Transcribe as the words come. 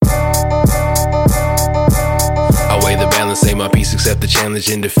play my piece, accept the challenge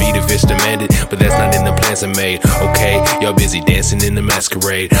and defeat if it's demanded. But that's not in the plans I made. Okay, y'all busy dancing in the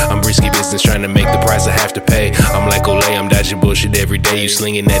masquerade. I'm risky business trying to make the price I have to pay. I'm like Olay, I'm dodging bullshit every day. You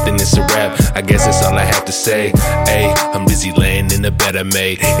slinging that, then it's a rap. I guess that's all I have to say. Ayy, I'm busy laying in the bed I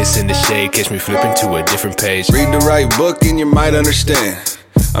made. It's in the shade, catch me flipping to a different page. Read the right book and you might understand.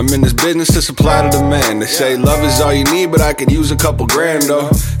 I'm in this business to supply to demand. They say love is all you need, but I could use a couple grand though.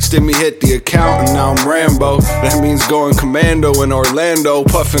 Stimmy hit the account and now I'm Rambo. That means going commando in Orlando,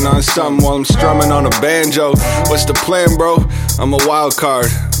 puffing on something while I'm strumming on a banjo. What's the plan, bro? I'm a wild card.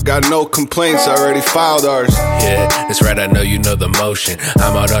 Got no complaints, already filed ours. Yeah, that's right, I know you know the motion.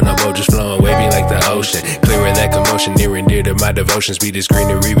 I'm out on a boat just flowing wavy like the ocean. Clearing that commotion, near and dear to my devotions. Be this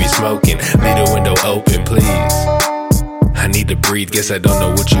greenery we smoking. Leave the window open, please. I need to breathe, guess I don't know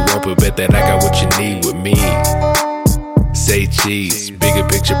what you want, but bet that I got what you need with me. Say cheese, bigger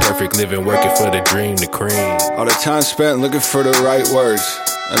picture, perfect living, working for the dream, the cream. All the time spent looking for the right words.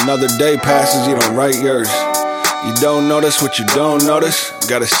 Another day passes, you don't write yours. You don't notice what you don't notice.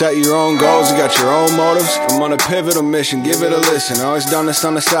 Gotta set your own goals, you got your own motives. I'm on a pivotal mission, give it a listen. Always done this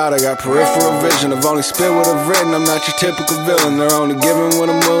on the side, I got peripheral vision. I've only spit what I've written, I'm not your typical villain. They're only giving what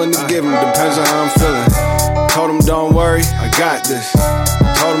I'm willing to give them, depends on how I'm feeling. Told them don't worry, I got this.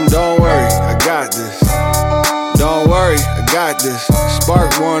 Told them don't worry, I got this. Don't worry, I got this.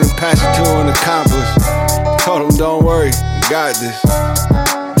 Spark one and pass it to an accomplice. Told them don't worry, I got this.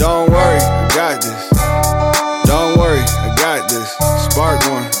 Don't worry, I got this. Don't worry, I got this. Spark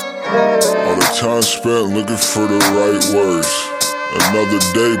one. All the time spent looking for the right words. Another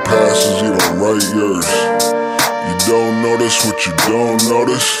day passes, you don't write yours. You don't notice what you don't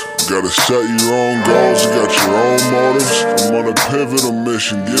notice. Gotta set your own goals, you got your own motives. I'm on a pivotal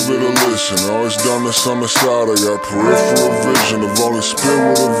mission, give it a listen. Always done this on the side, I got peripheral vision. I've only spit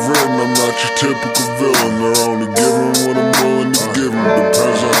what I've written, I'm not your typical villain. They're only giving what I'm willing to give them,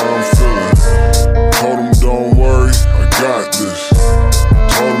 depends on how I'm feeling. Told them don't worry, I got this.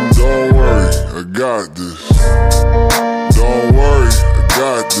 Told them don't worry, I got this. Don't worry, I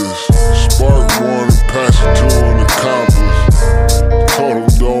got this. Spark one and pass it to an accomplice. Told them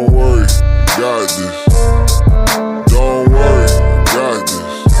don't worry, I got this. Don't worry, I got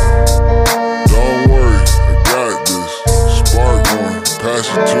this. Don't worry, I got this. Spark one, pass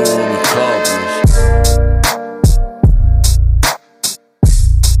it to an accomplice.